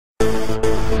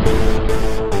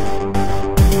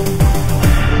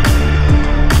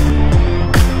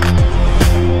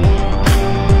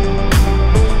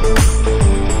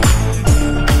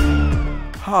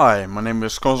my name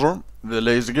is Consor, the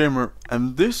Lazy Gamer,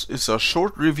 and this is a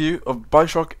short review of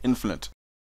BioShock Infinite,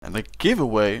 and a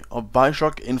giveaway of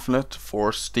BioShock Infinite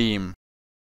for Steam.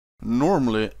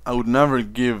 Normally, I would never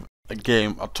give a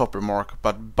game a top remark,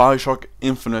 but BioShock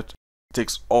Infinite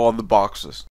ticks all the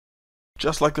boxes.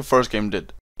 Just like the first game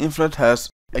did, Infinite has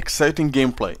exciting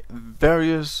gameplay,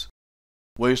 various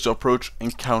ways to approach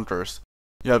encounters.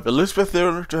 You have Elizabeth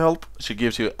there to help. She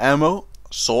gives you ammo,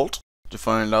 salt, to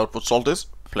find out what salt is,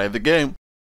 play the game,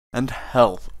 and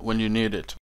health when you need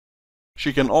it.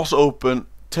 She can also open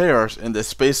tears in the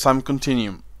space-time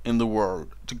continuum in the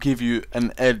world to give you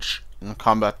an edge in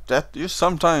combat that you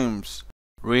sometimes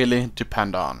really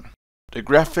depend on. The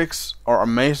graphics are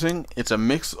amazing. It's a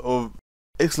mix of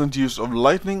excellent use of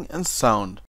lighting and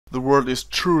sound. The world is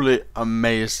truly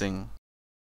amazing.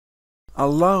 I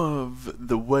love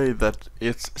the way that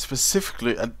it's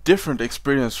specifically a different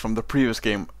experience from the previous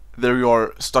game. There you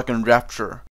are stuck in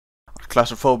Rapture, a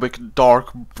claustrophobic,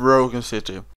 dark, broken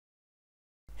city.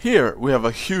 Here we have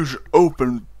a huge,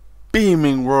 open,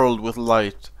 beaming world with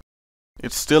light.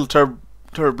 It's still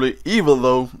terribly evil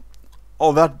though.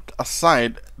 All that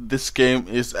aside, this game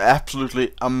is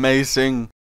absolutely amazing.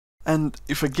 And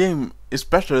if a game is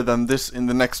better than this in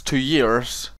the next 2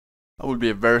 years, I would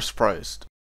be very surprised.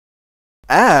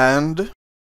 And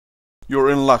you're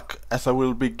in luck, as I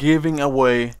will be giving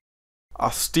away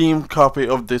a Steam copy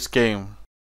of this game.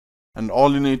 And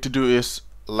all you need to do is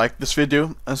like this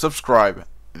video and subscribe.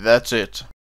 That's it.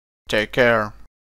 Take care.